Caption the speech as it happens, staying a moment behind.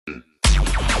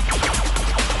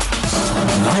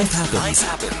Life happens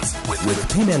with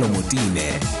Phemelo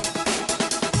Motine.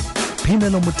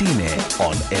 Phemelo Motine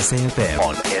on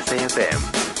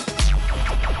SAFM.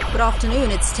 Good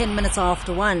afternoon. It's 10 minutes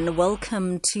after 1.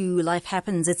 Welcome to Life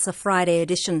Happens. It's a Friday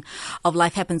edition of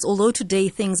Life Happens. Although today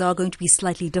things are going to be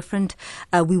slightly different,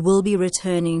 we will be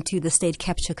returning to the State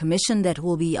Capture Commission. That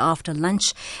will be after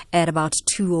lunch at about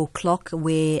 2 o'clock,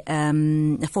 where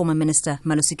former Minister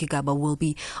Malusi Gigaba will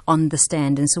be on the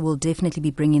stand. And so we'll definitely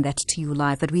be bringing that to you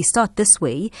live. But we start this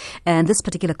way. And this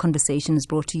particular conversation is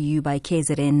brought to you by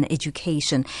KZN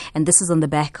Education. And this is on the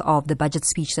back of the budget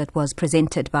speech that was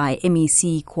presented by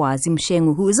MEC KWAZI,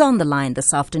 MSHENGU, who is on the line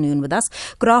this afternoon with us.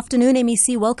 Good afternoon,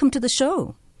 MEC. Welcome to the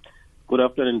show. Good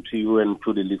afternoon to you and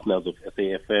to the listeners of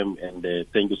SAFM, and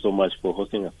thank you so much for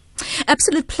hosting us.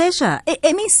 Absolute pleasure.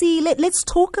 MEC, let's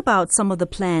talk about some of the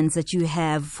plans that you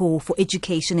have for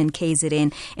education in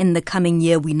KZN in the coming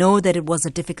year. We know that it was a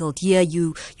difficult year.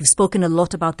 You've spoken a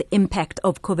lot about the impact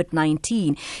of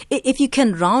COVID-19. If you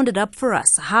can round it up for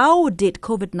us, how did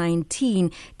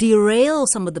COVID-19 derail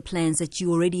some of the plans that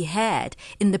you already had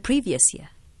in the previous year?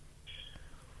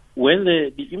 Well,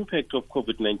 the impact of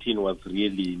COVID-19 was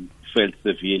really felt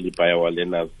severely by our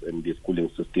learners and the schooling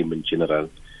system in general.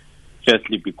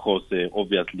 Firstly, because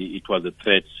obviously it was a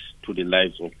threat to the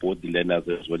lives of both the learners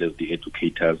as well as the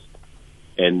educators.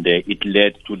 And it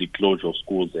led to the closure of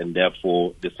schools and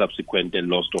therefore the subsequent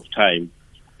loss of time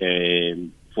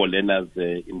for learners,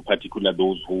 in particular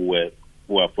those who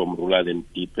are from rural and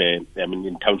deep,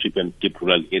 in township and deep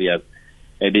rural areas.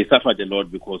 They suffered a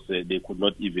lot because they could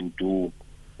not even do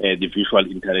the visual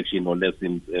interaction or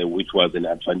lessons, which was an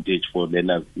advantage for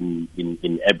learners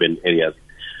in urban areas.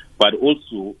 But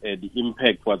also the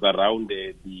impact was around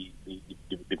the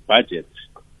budget,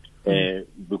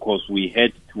 because we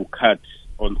had to cut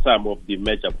on some of the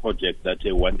major projects that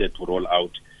they wanted to roll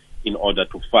out in order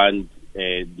to fund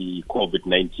the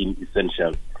COVID-19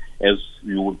 essentials. As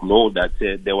you would know that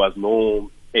there was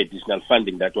no additional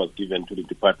funding that was given to the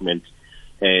department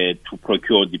to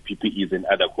procure the PPEs and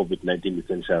other COVID-19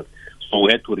 essentials. So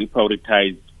we had to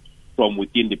reprioritize from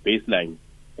within the baseline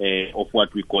of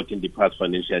what we got in the past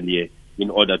financial year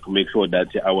in order to make sure that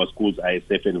our schools are a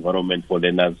safe environment for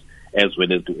learners as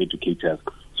well as the educators.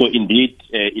 So indeed,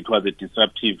 it was a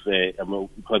disrupted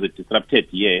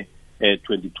year,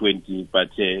 2020, but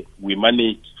we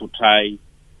managed to try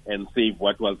and save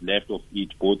what was left of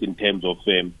it, both in terms of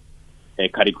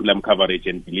curriculum coverage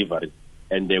and delivery.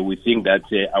 And we think that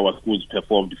our schools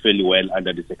performed fairly well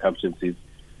under the circumstances,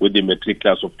 with the matric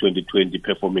class of 2020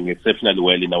 performing exceptionally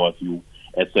well in our view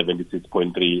at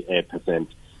 76.3%.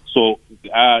 So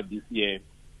this year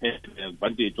has the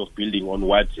advantage of building on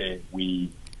what we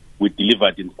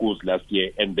delivered in schools last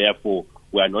year, and therefore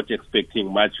we are not expecting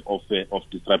much of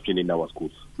disruption in our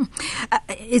schools.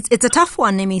 It's a tough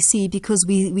one, MEC, because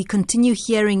we continue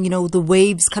hearing, the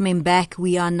waves coming back.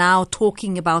 We are now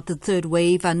talking about the third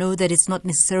wave. I know that it's not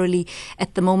necessarily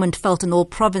at the moment felt in all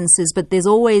provinces, but there's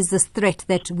always this threat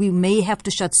that we may have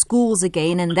to shut schools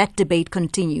again, and that debate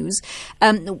continues.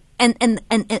 And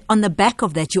on the back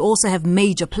of that, you also have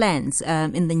major plans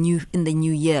in the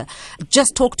new year.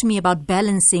 Just talk to me about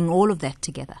balancing all of that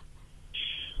together.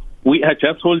 We are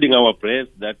just holding our breath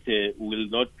that we will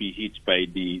not be hit by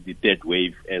the third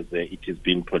wave as it is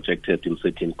being projected in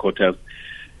certain quarters,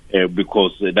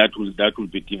 because that will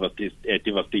be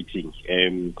devastating.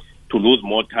 To lose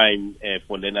more time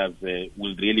for learners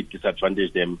will really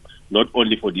disadvantage them, not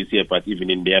only for this year but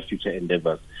even in their future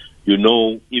endeavors.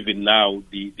 Even now,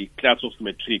 the class of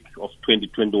matric of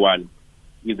 2021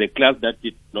 is a class that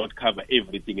did not cover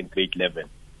everything in grade 11.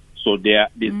 So they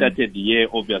started the year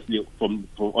obviously from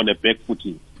on a back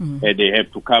footing. They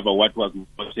have to cover what was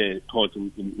not taught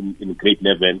in grade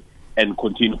 11 and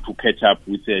continue to catch up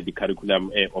with the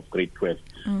curriculum of grade 12.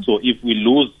 So if we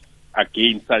lose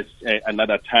again such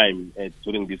another time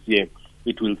during this year,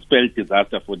 it will spell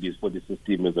disaster for the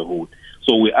system as a whole.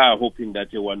 So we are hoping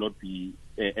that we will not be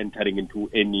entering into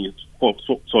any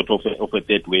sort of a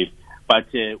third wave. But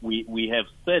we have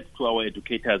said to our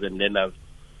educators and learners,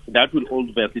 that will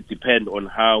obviously depend on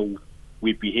how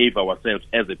we behave ourselves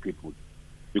as a people.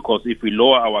 Because if we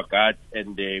lower our guard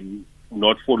and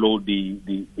not follow the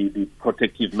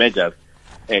protective measures,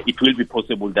 it will be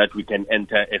possible that we can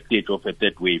enter a stage of a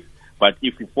third wave. But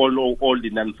if we follow all the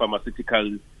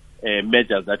non-pharmaceutical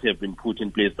measures that have been put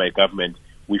in place by government,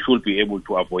 we should be able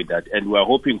to avoid that. And we are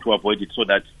hoping to avoid it so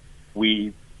that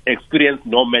we experience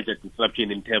no major disruption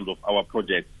in terms of our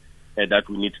projects that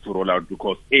we need to roll out,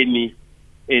 because any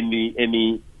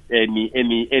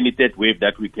third wave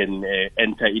that we can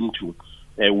enter into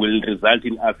will result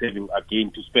in us having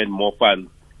again to spend more funds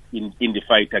in the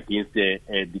fight against the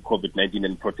COVID-19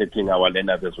 and protecting our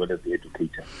learners as well as the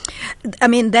educators. I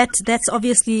mean, that's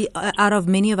obviously out of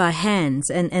many of our hands,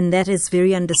 and that is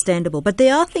very understandable. But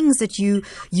there are things that you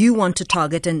want to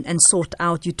target and sort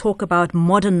out. You talk about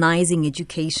modernizing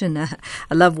education.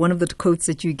 I love one of the quotes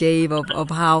that you gave of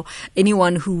how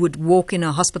anyone who would walk in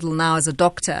a hospital now as a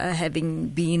doctor, having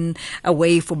been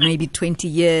away for maybe 20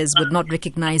 years, would not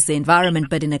recognize the environment.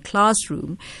 But in a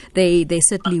classroom, they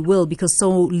certainly will, because so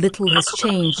little has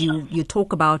changed. You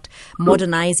talk about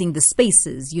modernizing the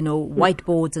spaces,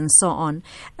 whiteboards and so on.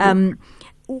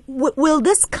 Will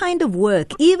this kind of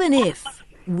work, even if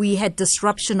we had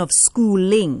disruption of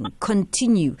schooling,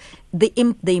 continue? The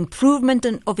improvement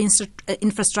of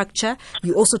infrastructure,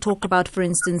 you also talk about, for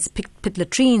instance, pit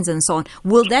latrines and so on.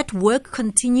 Will that work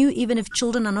continue even if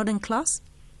children are not in class?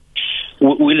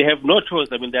 We'll have no choice.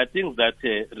 I mean, there are things that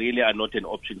really are not an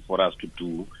option for us to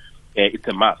do. It's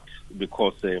a must,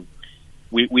 because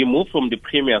we move from the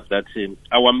premise that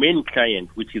our main client,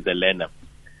 which is a learner,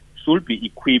 should be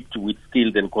equipped with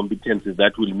skills and competencies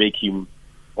that will make him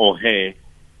or her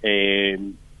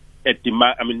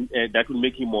that will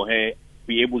make him or her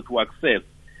be able to access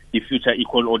the future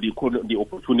the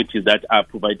opportunities that are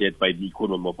provided by the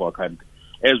economy of our country.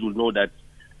 As we know that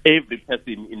every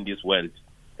person in this world,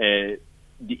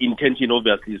 the intention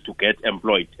obviously is to get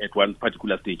employed at one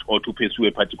particular stage or to pursue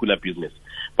a particular business.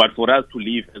 But for us to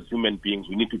live as human beings,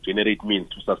 we need to generate means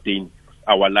to sustain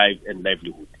our lives and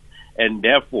livelihood. And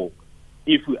therefore,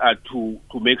 if we are to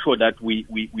make sure that we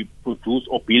produce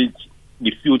or build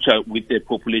the future with a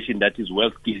population that is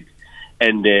well skilled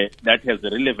and that has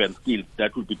the relevant skills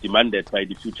that will be demanded by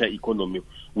the future economy,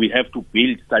 we have to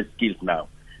build such skills now.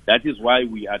 That is why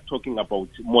we are talking about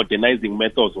modernizing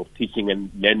methods of teaching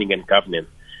and learning and governance,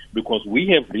 because we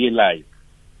have realized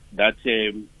that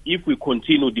if we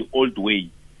continue the old way,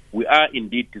 we are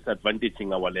indeed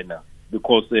disadvantaging our learners.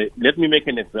 Because let me make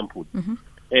an example.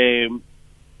 Mm-hmm.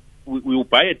 We will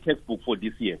buy a textbook for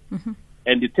this year, mm-hmm.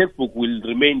 and the textbook will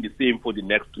remain the same for the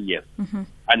next 2 years, mm-hmm.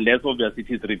 unless obviously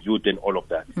it is reviewed and all of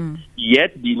that. Mm.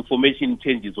 Yet the information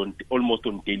changes almost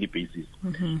on a daily basis.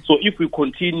 Mm-hmm. So if we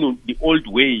continue the old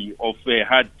way of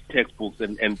hard textbooks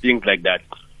and things like that,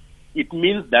 it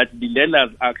means that the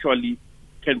learners actually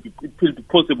it will be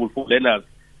possible for learners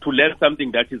to learn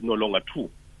something that is no longer true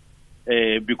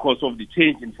because of the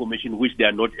changed information which they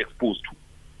are not exposed to.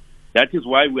 That is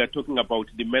why we are talking about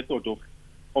the method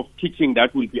of teaching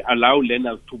that will allow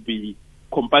learners to be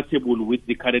compatible with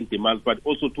the current demands, but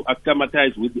also to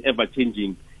acclimatize with the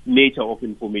ever-changing nature of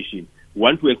information. We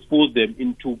want to expose them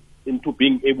into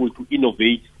being able to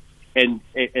innovate and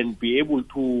be able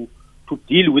to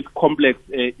deal with complex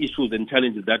issues and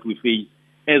challenges that we face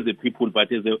as a people,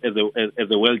 but as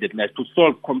a world at large, to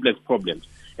solve complex problems.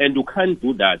 And you can't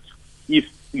do that if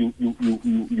you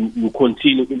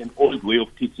continue in an old way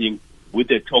of teaching with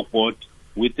a chalkboard,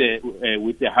 with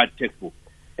a hard textbook,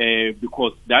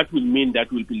 because that will mean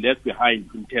that we'll be left behind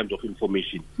in terms of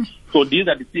information. So these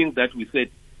are the things that we said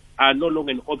are no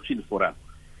longer an option for us.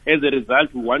 As a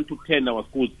result, we want to turn our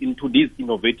schools into these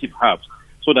innovative hubs,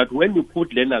 so that when you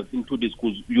put learners into the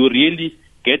schools, you really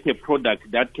get a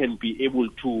product that can be able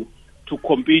to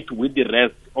compete with the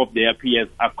rest of their peers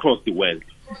across the world.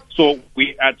 So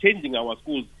we are changing our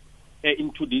schools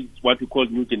into these what we call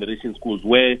new generation schools,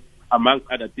 where, among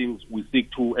other things, we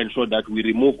seek to ensure that we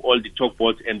remove all the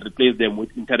chalkboards and replace them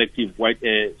with interactive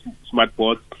smart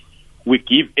boards. We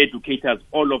give educators,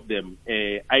 all of them,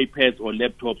 iPads or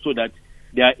laptops, so that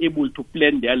they are able to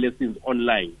plan their lessons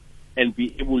online and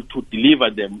be able to deliver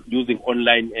them using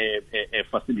online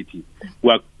facilities.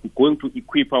 We are going to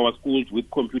equip our schools with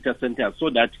computer centers so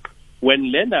that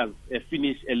when learners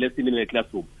finish a lesson in a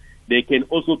classroom, they can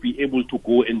also be able to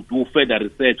go and do further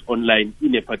research online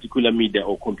in a particular media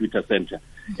or computer center.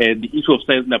 The issue of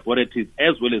science laboratories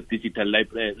as well as digital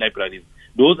libraries,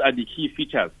 those are the key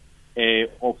features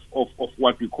of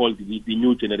what we call the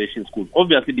new generation schools.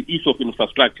 Obviously, the issue of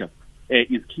infrastructure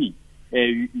is key.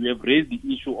 You have raised the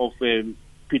issue of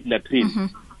pit latrines,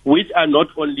 mm-hmm. which are not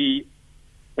only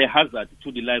a hazard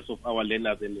to the lives of our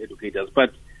learners and educators,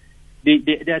 but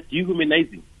they are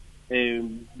dehumanizing.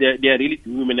 They are really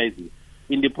dehumanizing.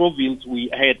 In the province, we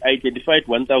had identified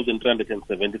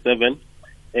 1,377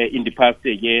 in the past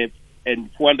year,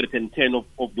 and 410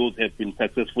 of those have been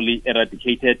successfully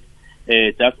eradicated.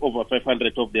 Just over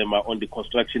 500 of them are on the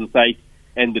construction site,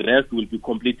 and the rest will be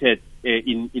completed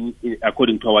in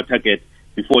according to our target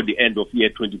before the end of year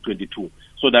 2022,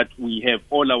 so that we have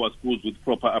all our schools with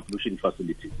proper ablution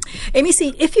facilities.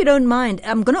 MEC, if you don't mind,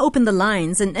 I'm going to open the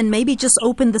lines and maybe just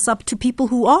open this up to people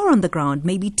who are on the ground,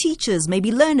 maybe teachers,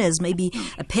 maybe learners, maybe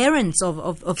parents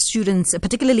of students,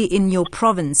 particularly in your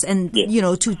province, and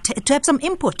to have some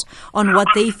input on what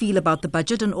they feel about the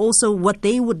budget and also what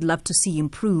they would love to see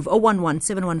improve.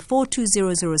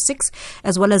 011-714-2006,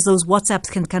 as well as those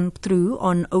WhatsApps can come through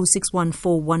on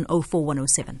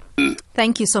 0614-104-107.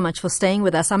 Thank you so much for staying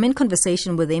with us. I'm in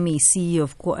conversation with MEC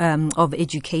of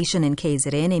Education in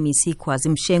KZN, MEC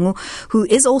KWAZI MSHENGU, who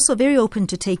is also very open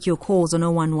to take your calls on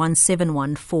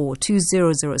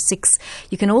 011-714-2006.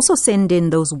 You can also send in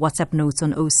those WhatsApp notes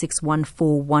on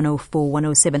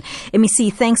 0614-104-107.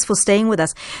 MEC, thanks for staying with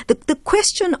us. The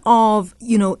question of,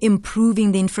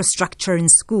 improving the infrastructure in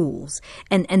schools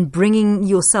and bringing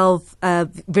yourself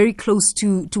very close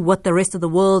to what the rest of the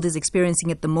world is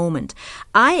experiencing at the moment,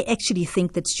 I actually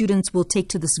think that students will take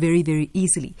to this very, very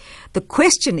easily. The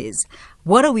question is,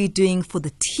 what are we doing for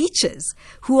the teachers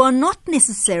who are not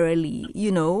necessarily,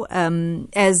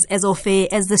 as au fait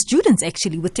as the students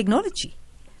actually with technology?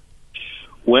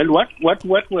 Well, what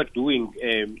we're doing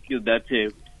is that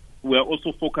we are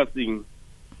also focusing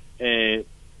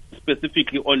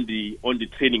specifically on the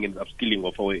training and upskilling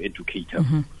of our educators.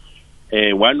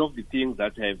 Mm-hmm. One of the things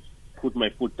that I've put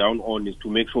my foot down on is to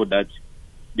make sure that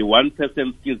the 1%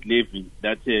 skills levy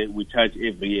that we charge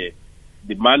every year,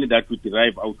 the money that we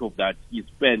derive out of that is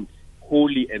spent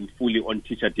wholly and fully on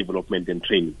teacher development and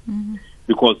training. Mm-hmm.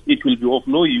 Because it will be of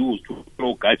no use to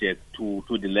throw gadgets to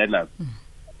the learners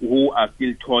who are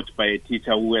still taught by a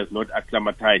teacher who has not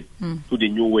acclimatized to the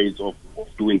new ways of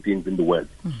doing things in the world.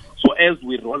 So as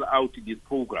we roll out this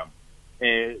program,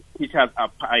 teachers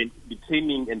the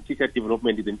training and teacher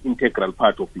development is an integral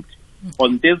part of it.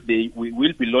 On Thursday, we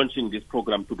will be launching this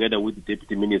program together with the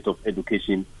Deputy Minister of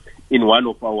Education in one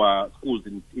of our schools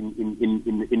in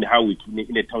Howick,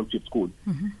 in a township school.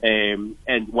 Mm-hmm.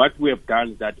 And what we have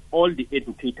done is that all the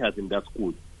educators in that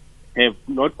school have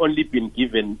not only been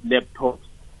given laptops,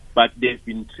 but they've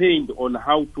been trained on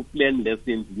how to plan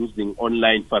lessons using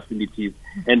online facilities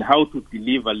and how to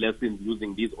deliver lessons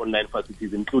using these online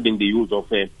facilities, including the use of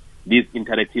these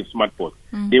interactive smartboards.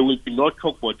 There will be no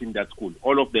chalkboard in that school.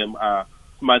 All of them are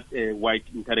smart white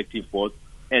interactive boards,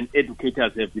 and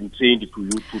educators have been trained to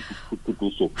do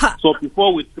so. So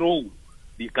before we throw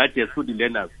the gadgets to the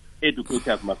learners,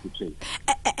 educators must be trained.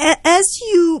 As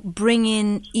you bring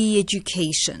in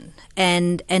e-education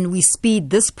and we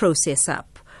speed this process up,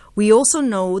 we also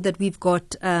know that we've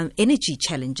got energy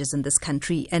challenges in this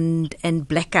country and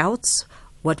blackouts,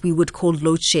 what we would call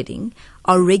load shedding,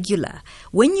 are regular.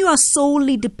 When you are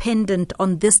solely dependent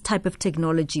on this type of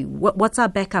technology, what's our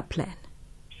backup plan?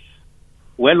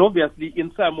 Well, obviously,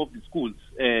 in some of the schools,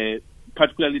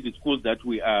 particularly the schools that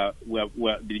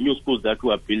the new schools that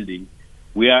we are building,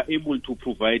 we are able to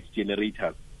provide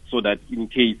generators so that in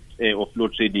case of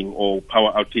load shedding or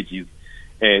power outages,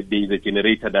 there is a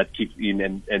generator that kicks in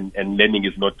and learning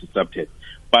is not disrupted.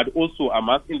 But also, I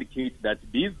must indicate that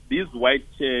these white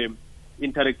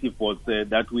interactive boards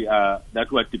that we are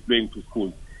deploying to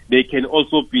schools, they can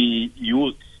also be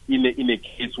used in a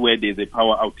case where there's a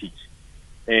power outage.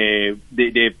 They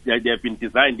have been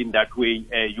designed in that way,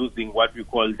 using what we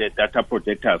call the data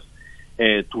projectors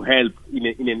to help in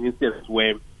an instance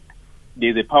where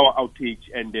there's a power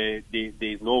outage and the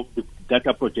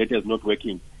data projector is not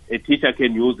working. A teacher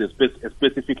can use a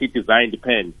specifically designed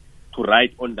pen to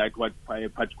write on that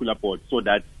particular board so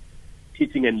that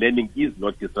teaching and learning is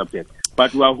not disrupted.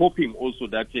 But we are hoping also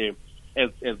that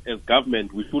as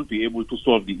government, we should be able to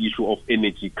solve the issue of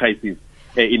energy crisis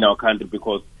in our country,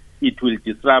 because it will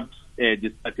disrupt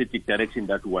the strategic direction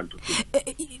that we want to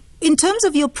take. In terms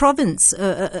of your province,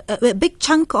 a big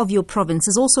chunk of your province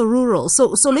is also rural.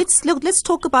 So let's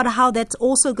talk about how that's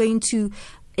also going to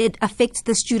affect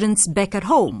the students back at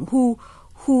home, who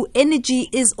energy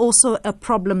is also a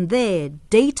problem there.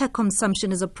 Data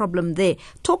consumption is a problem there.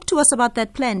 Talk to us about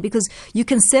that plan, because you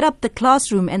can set up the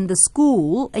classroom and the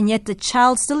school, and yet the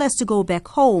child still has to go back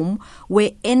home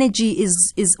where energy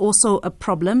is also a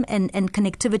problem and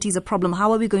connectivity is a problem.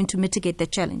 How are we going to mitigate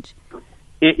that challenge?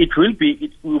 We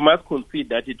must concede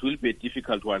that it will be a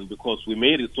difficult one, because we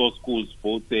may resource schools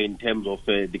both in terms of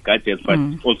the gadgets, but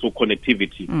also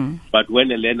connectivity. But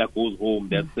when a learner goes home,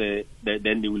 then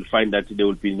they will find that there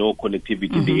will be no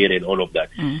connectivity in the area and all of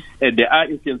that. There are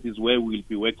instances where we will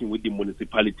be working with the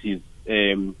municipalities,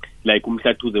 like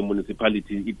Umhlathuze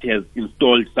municipality. It has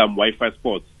installed some Wi-Fi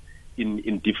spots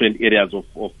in different areas of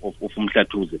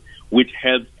Umhlathuze, which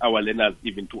helps our learners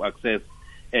even to access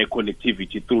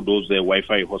connectivity through those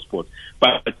Wi-Fi hotspots.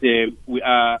 But we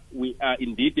are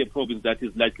indeed a province that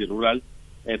is largely rural.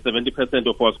 70%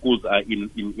 of our schools are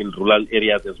in rural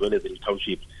areas as well as in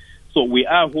townships. So we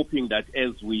are hoping that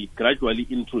as we gradually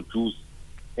introduce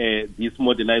this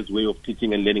modernized way of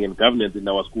teaching and learning and governance in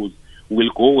our schools,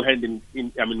 we'll go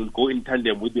we'll go in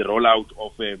tandem with the rollout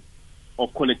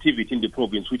of connectivity in the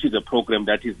province, which is a program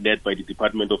that is led by the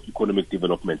Department of Economic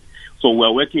Development. So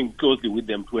we're working closely with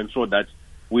them to ensure that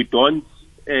we don't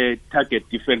target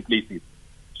different places.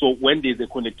 So when there's a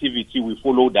connectivity, we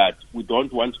follow that. We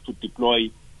don't want to deploy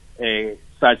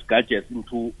such gadgets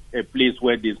into a place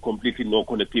where there's completely no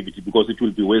connectivity, because it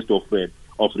will be waste of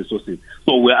resources.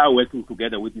 So we are working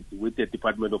together with the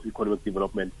Department of Economic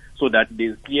Development so that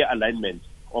there's clear alignment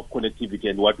of connectivity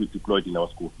and what we deployed in our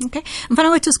school. Okay.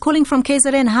 Mfanawetu is calling from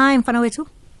KZN. Hi, Mfanawetu.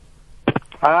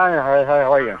 Hi,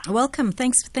 how are you? Welcome.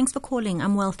 Thanks for calling.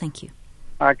 I'm well, thank you.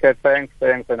 Okay, thanks.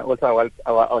 And also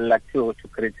I would like to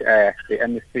greet the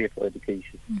MSC for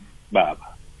education.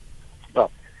 Baba.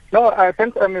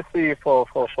 Thanks MSC for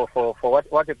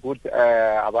what a good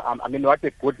what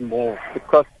a good move,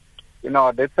 because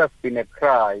this has been a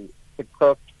cry,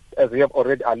 because as we have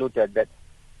already alluded that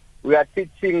we are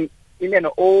teaching in an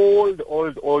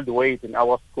old ways in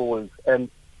our schools, and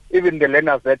even the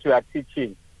learners that we are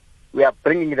teaching, we are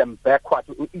bringing them backward.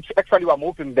 Actually, we are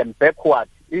moving them backward,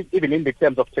 even in the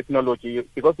terms of technology,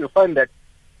 because you find that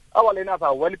our learners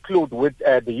are well clued with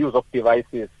the use of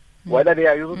devices, whether they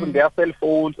are using their cell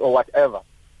phones or whatever.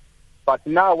 But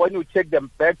now when you take them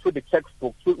back to the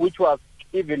textbook, which was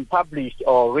even published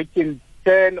or written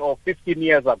 10 or 15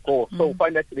 years ago, so you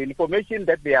find that the information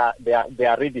that they are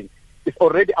reading is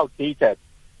already outdated.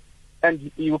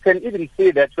 And you can even see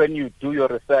that when you do your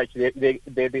research,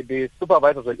 the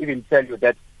supervisors will even tell you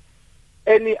that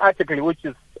any article which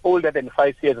is older than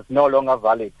 5 years is no longer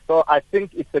valid. So I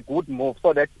think it's a good move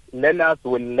so that learners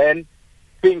will learn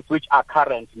things which are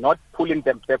current, not pulling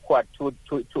them backward to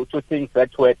things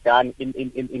that were done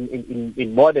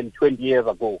in more than 20 years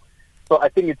ago. So I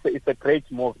think it's a great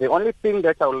move. The only thing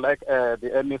that I would like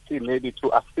the MSC maybe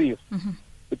to assist,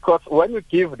 because when you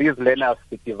give these learners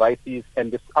the devices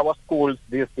and our schools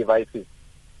these devices,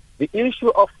 the issue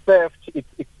of theft,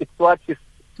 it's what is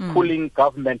pulling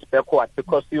government backward,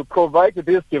 because you provide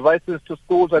these devices to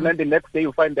schools and then the next day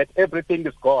you find that everything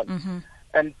is gone.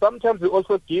 And sometimes we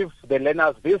also give the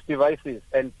learners these devices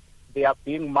and they are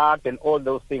being marked and all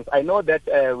those things. I know that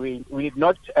we need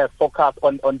not focus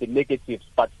on the negatives,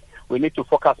 but we need to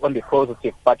focus on the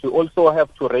positive. But we also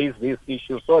have to raise these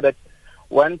issues so that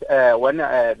when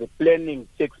the planning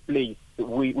takes place,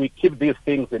 we keep these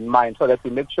things in mind so that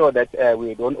we make sure that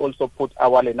we don't also put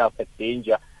our learners at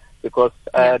danger. Because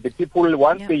the people,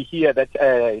 once they hear that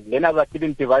learners are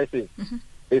given devices,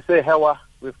 they say, "How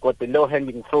we've got the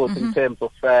low-hanging fruit in terms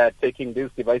of taking these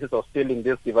devices or stealing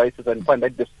these devices," and find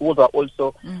that the schools are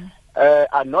also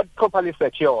are not properly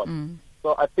secured.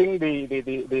 So I think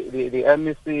the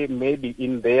MSC, maybe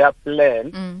in their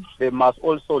plan, they must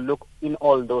also look in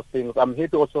all those things. I'm here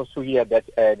to also hear that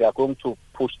they are going to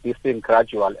push this thing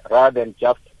gradual rather than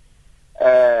just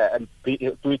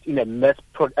do it in a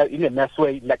mass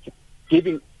way, like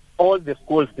giving all the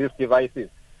schools these devices.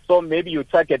 So maybe you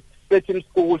target certain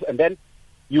schools and then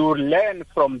you learn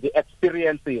from the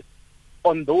experiences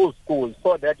on those schools,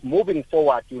 so that moving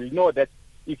forward you'll know that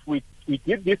if we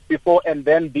did this before and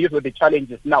then these were the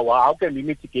challenges now, how can we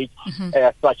mitigate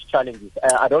such challenges?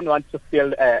 I don't want to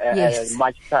steal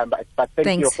much time, but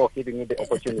thank you for giving me the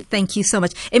opportunity. Thank you so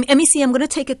much. MEC, I'm going to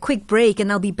take a quick break and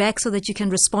I'll be back so that you can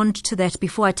respond to that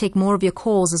before I take more of your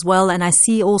calls as well. And I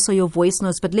see also your voice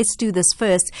notes, but let's do this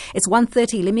first. It's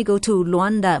 1:30. Let me go to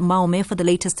Luanda Maume for the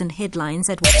latest in headlines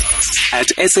at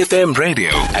SFM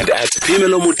Radio and at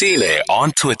Pimelo Mutile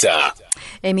on Twitter.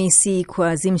 MEC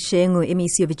KWAZI MSHENGU,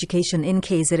 MEC of Education in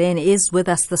KZN, is with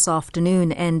us this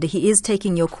afternoon, and he is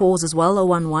taking your calls as well,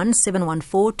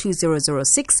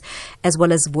 011-714-2006, as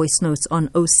well as voice notes on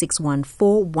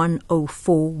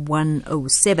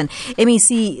 0614-104-107.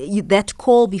 MEC, that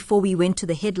call before we went to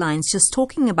the headlines, just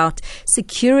talking about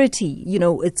security,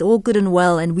 it's all good and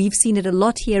well, and we've seen it a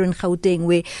lot here in Gauteng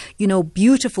where,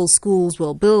 beautiful schools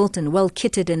were built and well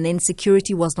kitted, and then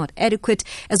security was not adequate,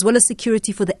 as well as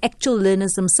security for the actual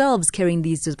learners themselves carrying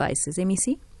these devices.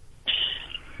 MEC?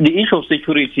 The issue of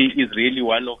security is really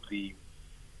one of the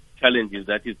challenges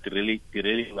that is really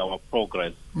derailing our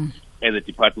progress as a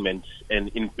department and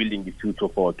in building the future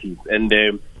for our kids. And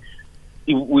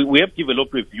we have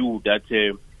developed a view that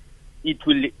it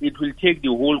will take the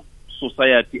whole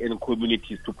society and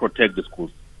communities to protect the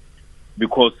schools,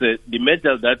 because the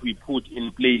measures that we put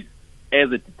in place as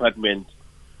a department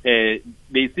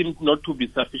they seem not to be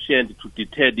sufficient to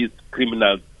deter these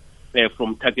criminals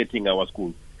from targeting our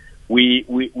schools. We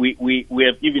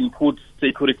have even put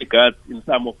security guards in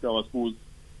some of our schools,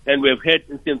 and we have had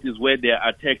instances where they are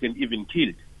attacked and even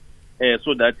killed,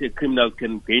 so that criminals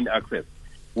can gain access.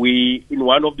 In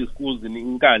one of the schools in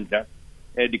Nkandla,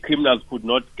 the criminals could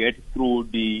not get through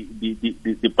the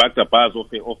back bars of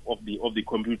the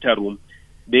computer room.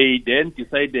 They then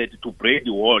decided to break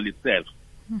the wall itself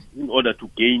in order to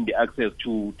gain the access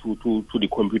to the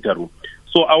computer room.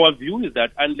 So our view is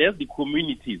that unless the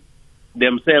communities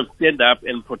themselves stand up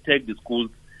and protect the schools,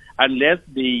 unless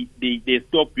they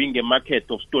stop being a market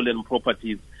of stolen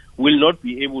properties, will not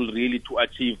be able really to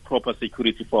achieve proper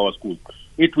security for our schools.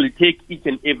 It will take each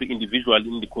and every individual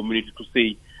in the community to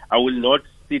say, I will not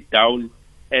sit down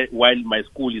while my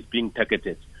school is being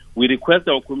targeted. We request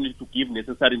our community to give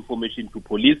necessary information to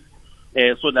police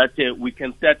so that we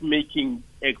can start making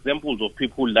examples of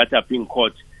people that are being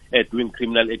caught doing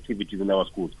criminal activities in our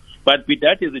schools. But be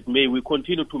that as it may, we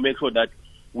continue to make sure that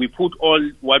we put all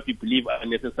what we believe are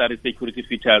necessary security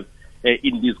features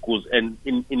in these schools and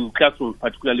in classrooms,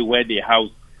 particularly where they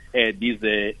house these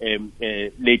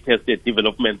latest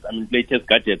developments, latest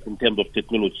gadgets in terms of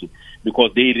technology,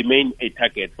 because they remain a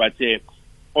target. But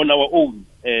on our own,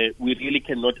 we really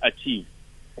cannot achieve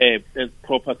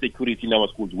proper security in our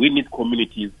schools. We need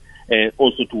communities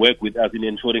also to work with us in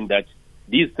ensuring that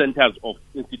these centers of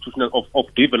institutional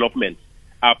of development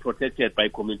are protected by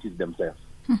communities themselves.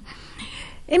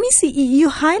 MEC, you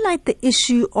highlight the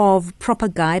issue of proper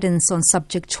guidance on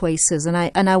subject choices, and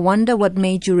I wonder what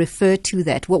made you refer to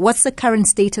that. What's the current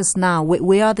status now?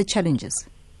 Where are the challenges?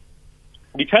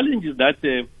 The challenge is that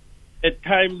at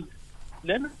times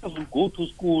learners will go to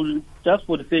school just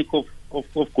for the sake of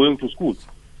going to school,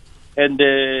 and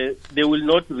they will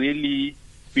not really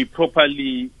be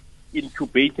properly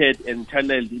incubated and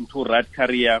channeled into right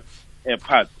career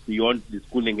paths beyond the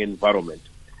schooling environment.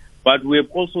 But we have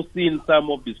also seen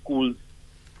some of the schools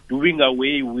doing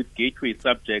away with gateway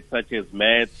subjects such as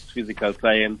maths, physical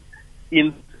science,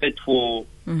 in search for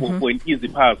an easy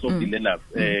path of the learners.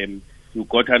 You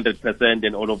got 100%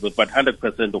 and all of that, but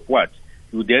 100% of what?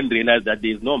 You then realize that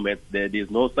there is no maths there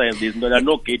is no science, there are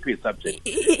no gateway subjects.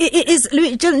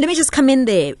 Let me just come in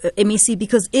there, MEC,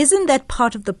 because isn't that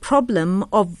part of the problem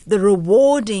of the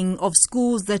rewarding of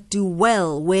schools that do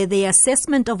well, where the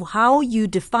assessment of how you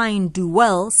define do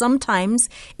well, sometimes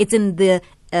it's in the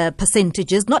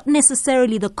percentages, not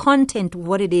necessarily the content of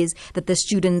what it is that the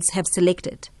students have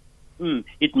selected?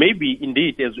 It may be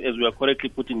indeed, as we are correctly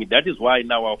putting it. That is why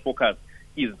now our focus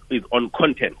is on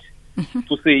content.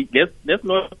 To say let's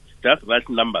not just write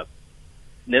numbers.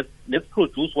 Let's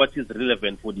produce what is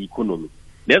relevant for the economy.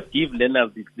 Let's give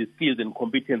learners the skills and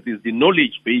competencies, the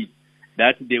knowledge base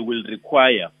that they will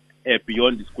require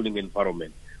beyond the schooling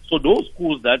environment. So those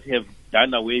schools that have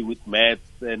done away with maths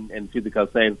and physical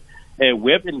science,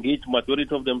 we have engaged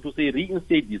majority of them to say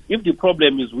reinstate this. If the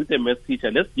problem is with a maths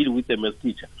teacher, let's deal with a maths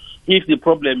teacher. If the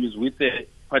problem is with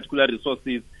particular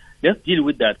resources, let's deal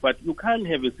with that. But you can't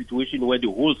have a situation where the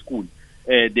whole school,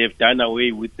 they've done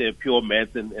away with pure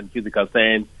maths and physical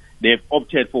science. They've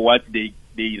opted for what they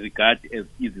regard as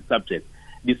easy subjects.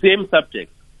 The same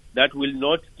subjects that will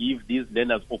not give these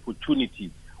learners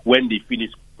opportunities when they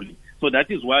finish schooling. So that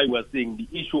is why we're saying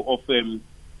the issue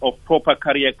of proper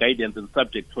career guidance and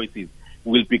subject choices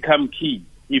will become key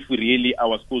if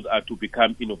our schools are to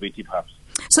become innovative hubs.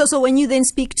 So when you then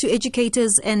speak to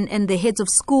educators and the heads of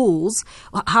schools,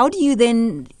 how do you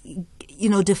then,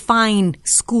 define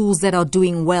schools that are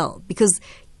doing well? Because,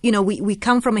 we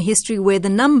come from a history where the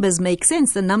numbers make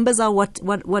sense. The numbers are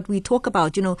what we talk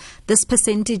about, this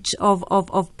percentage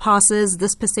of passes,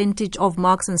 this percentage of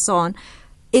marks and so on.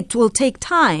 It will take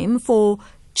time for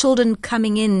children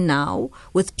coming in now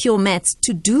with pure maths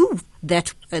to do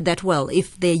that well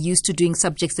if they're used to doing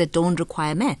subjects that don't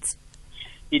require maths.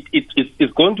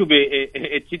 It's going to be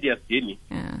a tedious journey,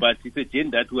 but it's a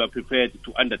journey that we are prepared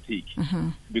to undertake.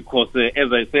 Because,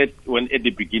 as I said at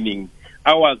the beginning,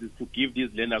 ours is to give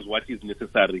these learners what is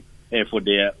necessary for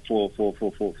their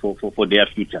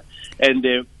future,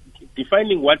 and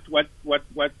defining what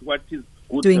is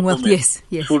good doing well. Yes.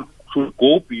 Should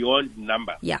go beyond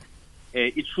number. Yeah.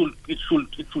 It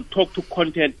should talk to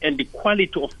content and the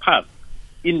quality of paths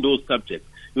in those subjects.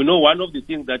 One of the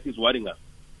things that is worrying us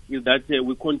is that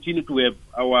we continue to have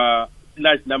our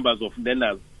large numbers of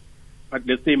learners, but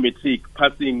let's say matric,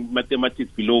 passing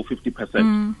mathematics below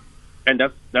 50%. And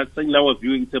that's in our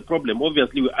view, it's a problem.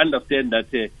 Obviously, we understand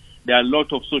that there are a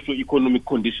lot of socio-economic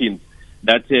conditions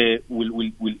that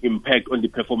will impact on the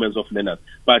performance of learners.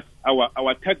 But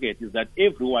our target is that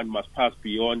everyone must pass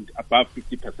above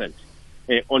 50%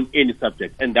 on any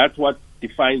subject, and that's what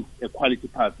defines a quality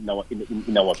pass in our view.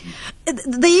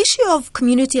 The issue of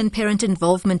community and parent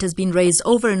involvement has been raised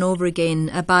over and over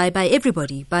again by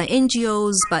everybody, by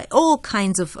NGOs, by all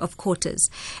kinds of quarters.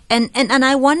 And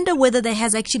I wonder whether there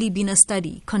has actually been a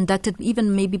study conducted,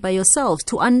 even maybe by yourselves,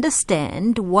 to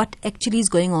understand what actually is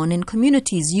going on in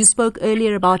communities. You spoke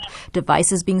earlier about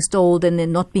devices being stolen and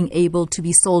then not being able to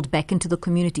be sold back into the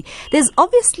community. There's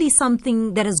obviously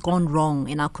something that has gone wrong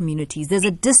in our communities. There's a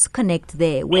disconnect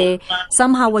there where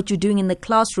somehow what you're doing in the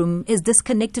classroom is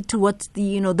disconnected to what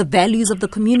the values of the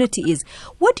community is.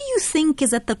 What do you think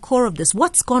is at the core of this?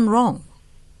 What's gone wrong?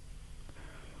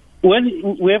 Well,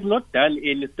 we have not done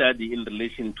any study in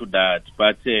relation to that,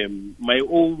 but my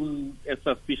own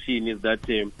suspicion is that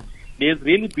there's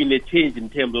really been a change in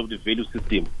terms of the value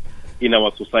system in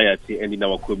our society and in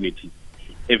our community.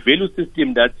 A value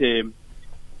system that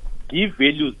give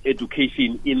values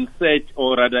education in search,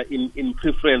 or rather in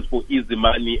preference for easy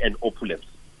money and opulence.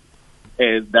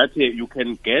 That you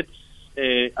can get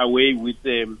away with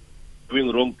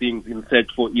doing wrong things in search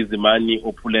for easy money,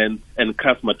 opulence, and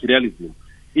crass materialism,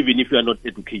 even if you are not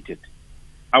educated.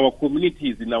 Our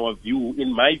communities, in my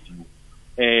view,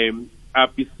 are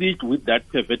besieged with that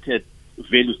perverted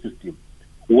value system,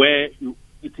 where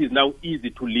it is now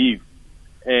easy to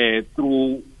live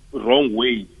through wrong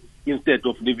ways instead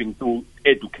of living through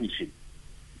education.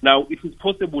 Now, it is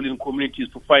possible in communities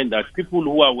to find that people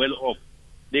who are well off,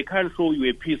 they can't show you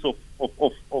a piece of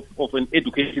an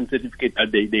education certificate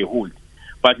that they hold,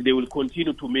 but they will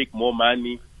continue to make more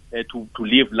money, to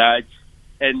live large.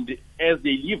 And as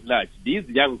they live large, these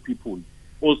young people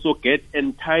also get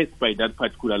enticed by that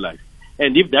particular life.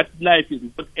 And if that life is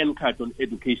not anchored on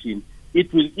education,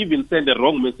 it will even send a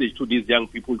wrong message to these young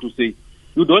people to say,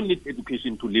 you don't need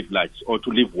education to live large or to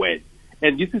live well.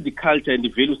 And this is the culture and the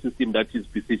value system that is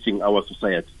besieging our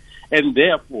society. And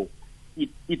therefore,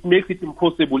 it makes it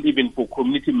impossible even for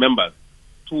community members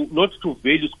not to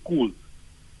value schools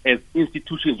as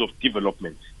institutions of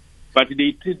development, but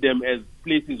they treat them as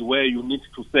places where you need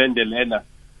to send a learner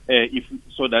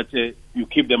so that you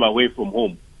keep them away from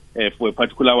home for a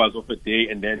particular hours of a day.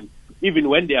 And then even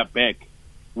when they are back,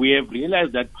 we have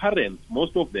realized that parents,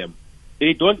 most of them,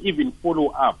 they don't even follow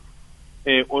up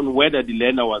on whether the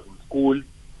learner was in school,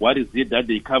 what is it that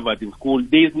they covered in school.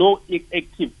 There is no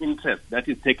active interest that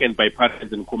is taken by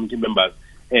parents and community members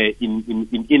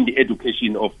in the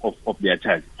education of their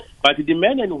child. But the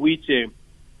manner in which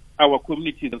our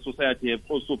communities and society have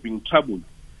also been troubled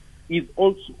is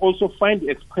also find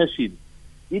expression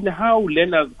in how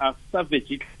learners are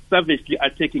savagely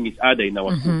attacking each other in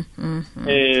our schools.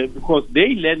 Because they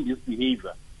learn this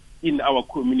behavior in our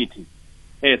communities,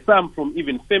 some from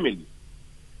even families.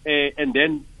 And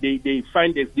then they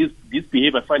find this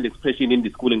behavior find expression in the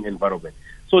schooling environment.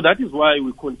 So that is why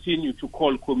we continue to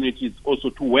call communities also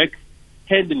to work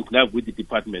hand in glove with the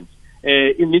department.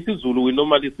 In isiZulu, we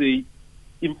normally say,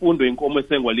 imfundo inkomo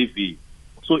esengwa livi.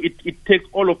 So it takes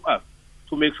all of us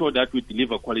to make sure that we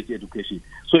deliver quality education.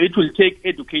 So it will take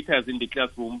educators in the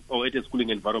classroom or at a schooling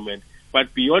environment,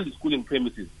 but beyond the schooling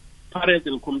premises, parents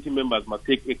and community members must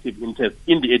take active interest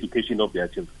in the education of their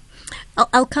children.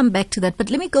 I'll come back to that, but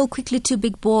let me go quickly to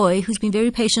Big Boy, who's been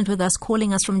very patient with us,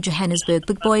 calling us from Johannesburg.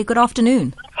 Big Boy, good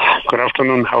afternoon. Good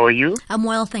afternoon. How are you? I'm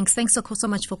well, thanks. Thanks so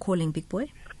much for calling, Big Boy.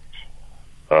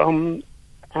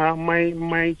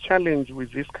 My challenge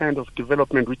with this kind of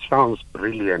development, which sounds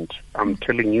brilliant, I'm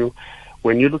telling you,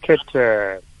 when you look at,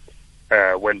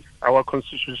 our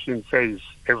constitution says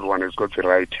everyone has got the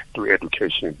right to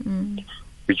education,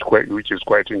 which is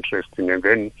quite interesting. And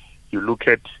then you look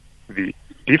at the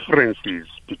differences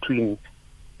between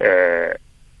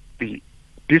the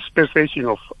dispensation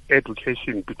of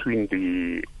education between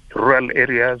the rural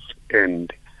areas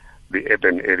and the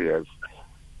urban areas.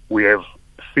 We have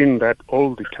seen that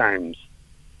all the times.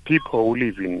 People who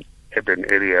live in urban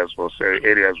areas or say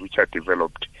areas which are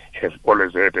developed have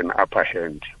always had an upper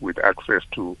hand with access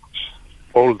to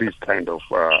all these kind of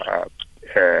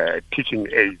teaching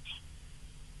aids,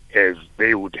 as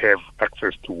they would have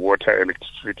access to water,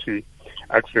 electricity,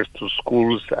 access to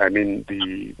schools. I mean,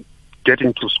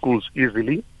 getting to schools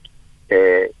easily,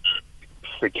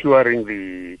 securing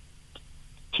the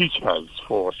teachers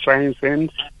for science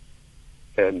and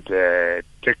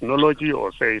technology,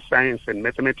 or say science and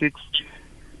mathematics.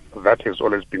 That has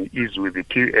always been easy with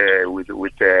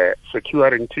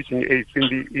securing teaching aids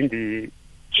in the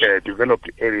developed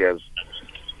areas,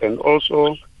 and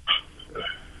also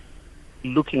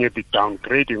looking at the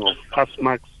downgrading of pass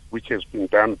marks which has been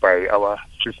done by our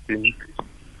system.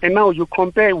 And now you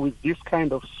compare with this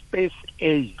kind of space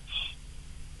age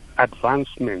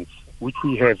advancements which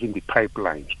we have in the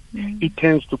pipeline. It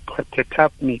tends to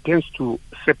perturb me, it tends to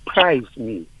surprise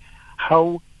me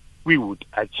how we would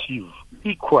achieve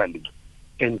equally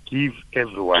and give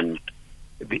everyone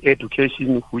the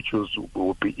education which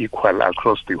will be equal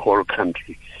across the whole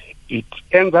country. It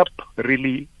ends up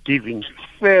really giving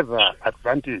further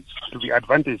advantage to the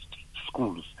advantaged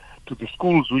schools, to the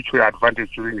schools which were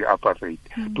advantaged during the apartheid,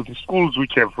 to the schools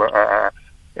which have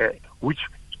which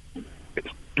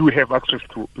do have access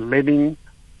to learning,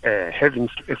 having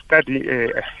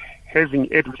study,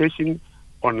 having education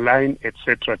online,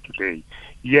 etc. today.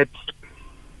 Yet,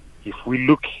 if we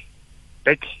look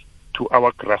back to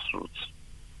our grassroots,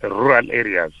 rural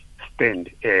areas stand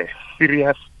a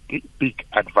serious big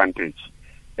advantage.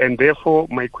 And therefore,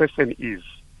 my question is,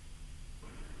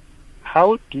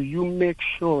 how do you make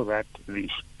sure that the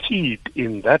kid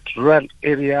in that rural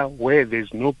area where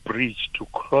there's no bridge to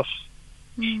cross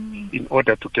in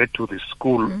order to get to the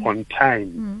school on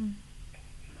time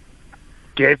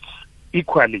gets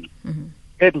equally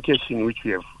education which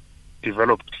we have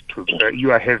developed to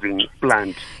you are having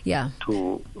planned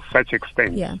to such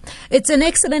extent? Yeah, it's an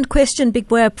excellent question, Big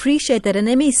Boy. I appreciate that. And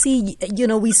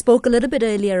MEC, we spoke a little bit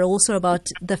earlier also about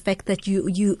the fact that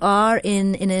you are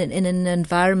in an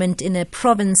environment, in a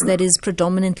province that is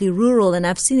predominantly rural, and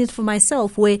I've seen it for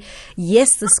myself where,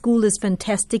 yes, the school is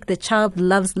fantastic, the child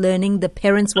loves learning, the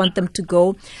parents want them to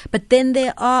go, but then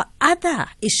there are other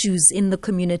issues in the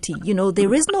community.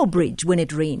 There is no bridge when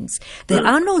it rains. There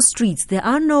are no streets. There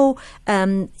are no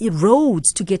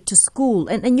roads to get to school,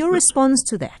 and your response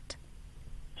to that?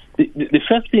 The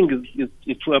first thing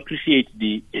is to appreciate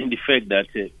the fact that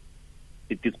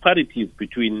the disparities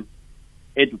between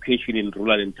education in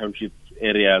rural and township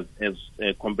areas as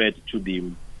compared to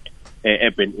the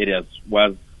urban areas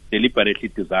was deliberately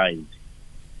designed,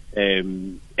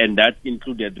 and that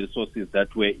included resources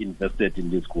that were invested in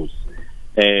these schools.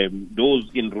 Those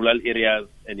in rural areas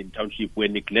and in township were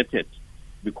neglected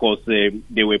because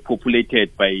they were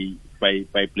populated by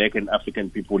Black and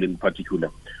African people in particular,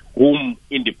 whom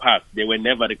in the past they were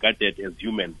never regarded as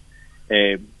humans,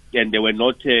 and they were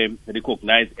not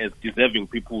recognized as deserving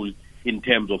people in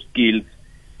terms of skills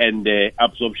and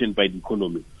absorption by the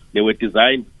economy. They were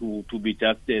designed to be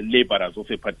just laborers of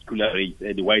a particular race,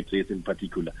 the white race in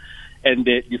particular. And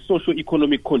the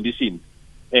socio-economic conditions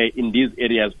in these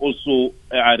areas also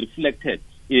are reflected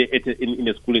in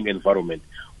a schooling environment.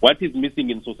 What is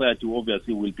missing in society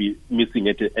obviously will be missing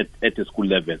at a school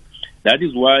level. That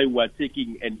is why we are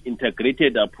taking an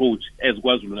integrated approach as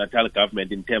KwaZulu-Natal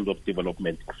government in terms of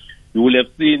development. You will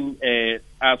have seen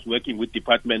us working with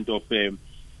Department of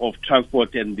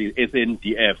Transport and the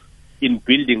SNDF in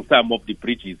building some of the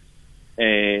bridges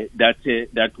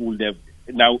that would have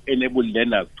now enabled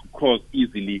learners to cross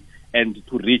easily and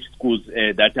to reach schools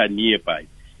that are nearby.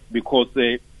 Because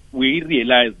we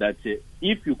realize that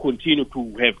if you continue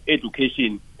to have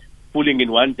education pulling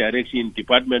in one direction,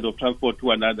 Department of Transport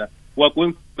to another, we are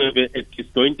going to have a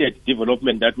disjointed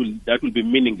development that will be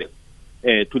meaningless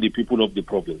to the people of the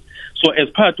province. So as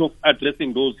part of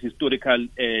addressing those historical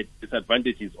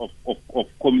disadvantages of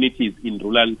communities in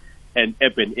rural and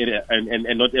urban area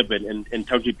and not urban and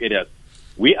township areas,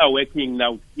 we are working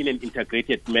now in an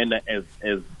integrated manner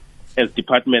as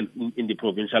departments in the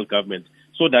provincial government,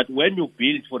 so that when you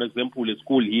build, for example, a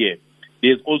school here,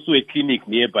 there's also a clinic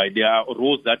nearby. There are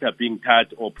roads that are being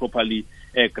tarred or properly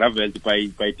gravelled by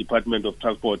Department of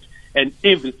Transport, and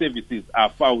every services are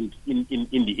found in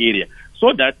the area,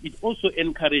 so that it also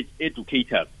encourages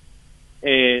educators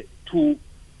to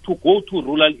go to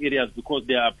rural areas because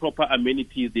there are proper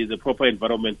amenities, there's a proper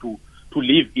environment to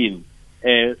live in.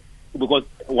 Because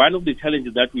one of the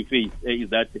challenges that we face is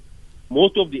that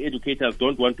most of the educators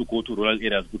don't want to go to rural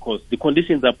areas because the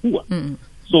conditions are poor.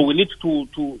 So we need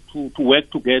to work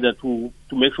together to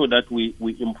make sure that we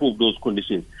improve those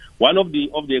conditions. One of the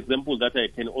examples that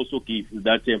I can also give is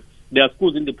that there are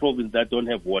schools in the province that don't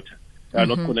have water, are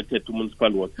not connected to municipal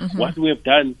water. What we have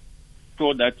done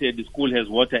so that the school has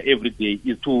water every day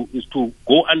is to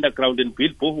go underground and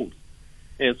build boreholes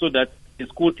so that the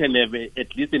school can have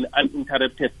at least an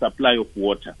uninterrupted supply of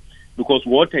water, because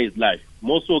water is life,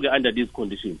 more so under these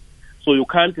conditions. So you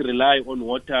can't rely on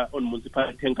water, on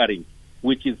municipal tankering,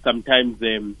 which is sometimes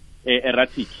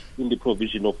erratic in the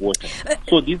provision of water.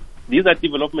 So these are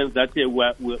developments that we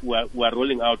are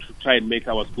rolling out to try and make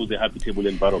our schools a habitable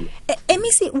environment.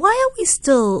 MEC, why are we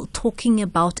still talking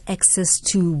about access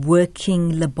to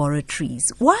working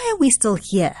laboratories? Why are we still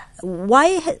here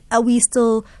Why are we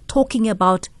still talking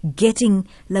about getting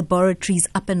laboratories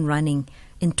up and running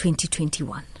in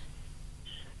 2021?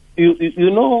 You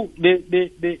know, there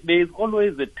is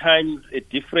always a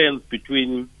difference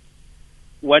between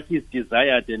what is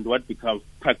desired and what becomes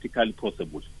practically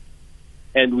possible.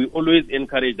 And we always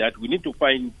encourage that. We need to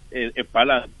find a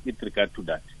balance with regard to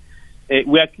that.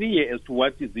 We are clear as to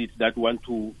what is it that we want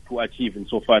to achieve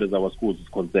insofar as our schools is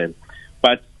concerned.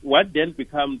 But what then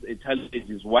becomes a challenge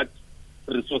is what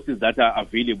resources that are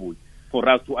available for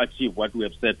us to achieve what we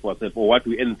have set for ourselves or what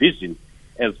we envision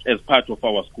as part of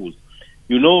our schools.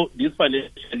 You know, this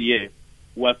financial year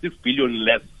was 6 billion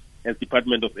less as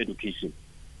Department of Education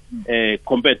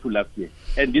compared to last year.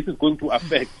 And this is going to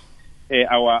affect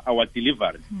our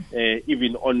delivery,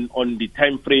 even on the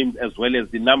time frame as well as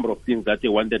the number of things that they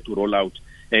wanted to roll out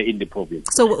in the province.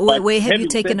 So where have you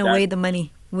taken away the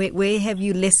money? Where have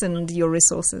you lessened your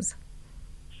resources?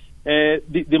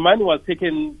 The money was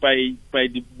taken by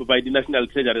the National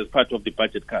Treasury as part of the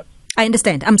budget cuts. I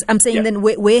understand. I'm saying then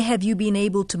where have you been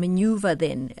able to maneuver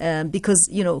then? Because,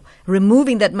 you know,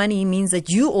 removing that money means that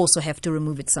you also have to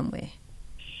remove it somewhere.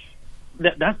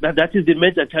 That is the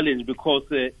major challenge, because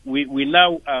we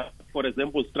now are, for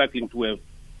example, struggling to have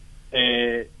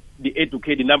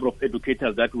the number of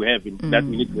educators that we have that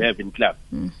we need to have in class,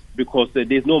 because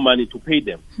there's no money to pay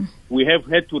them. We have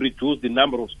had to reduce the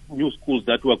number of new schools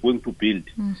that we are going to build.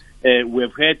 We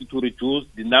have had to reduce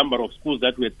the number of schools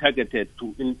that we are targeted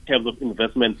to in terms of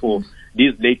investment for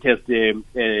these latest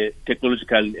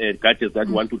technological gadgets that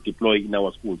we want to deploy in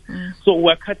our schools. So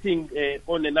we are cutting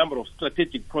on a number of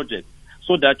strategic projects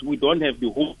so that we don't have the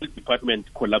whole department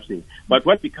collapsing. But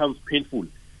what becomes painful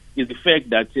is the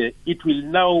fact that it will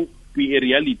now be a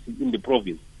reality in the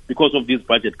province because of these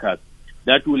budget cuts,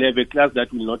 that we'll have a class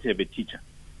that will not have a teacher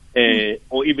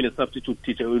or even a substitute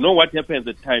teacher. You know what happens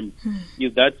at times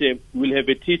is that we'll have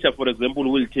a teacher, for example, who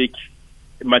will take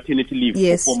maternity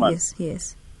leave for 4 months.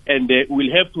 Yes. And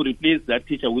we'll have to replace that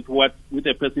teacher with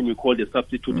a person we call a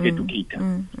substitute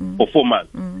educator for 4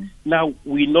 months. Now,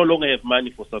 we no longer have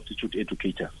money for substitute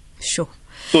educators. Sure.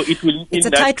 So it's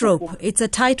a tightrope. It's a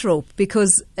tightrope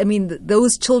because, I mean,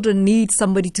 those children need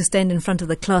somebody to stand in front of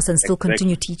the class and still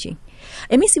continue teaching.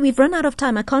 MEC, we've run out of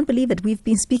time. I can't believe it. We've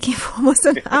been speaking for almost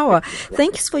an hour.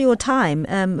 Thanks for your time.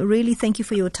 Really, thank you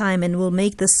for your time. And we'll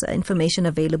make this information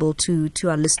available to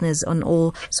our listeners on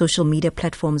all social media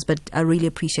platforms. But I really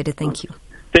appreciate it. Thank you.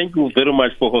 Thank you very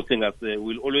much for hosting us.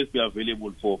 We'll always be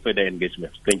available for further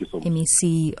engagement. Thank you so much.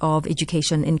 MEC of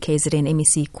Education in KZN,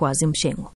 MEC KWAZI MSHENGU.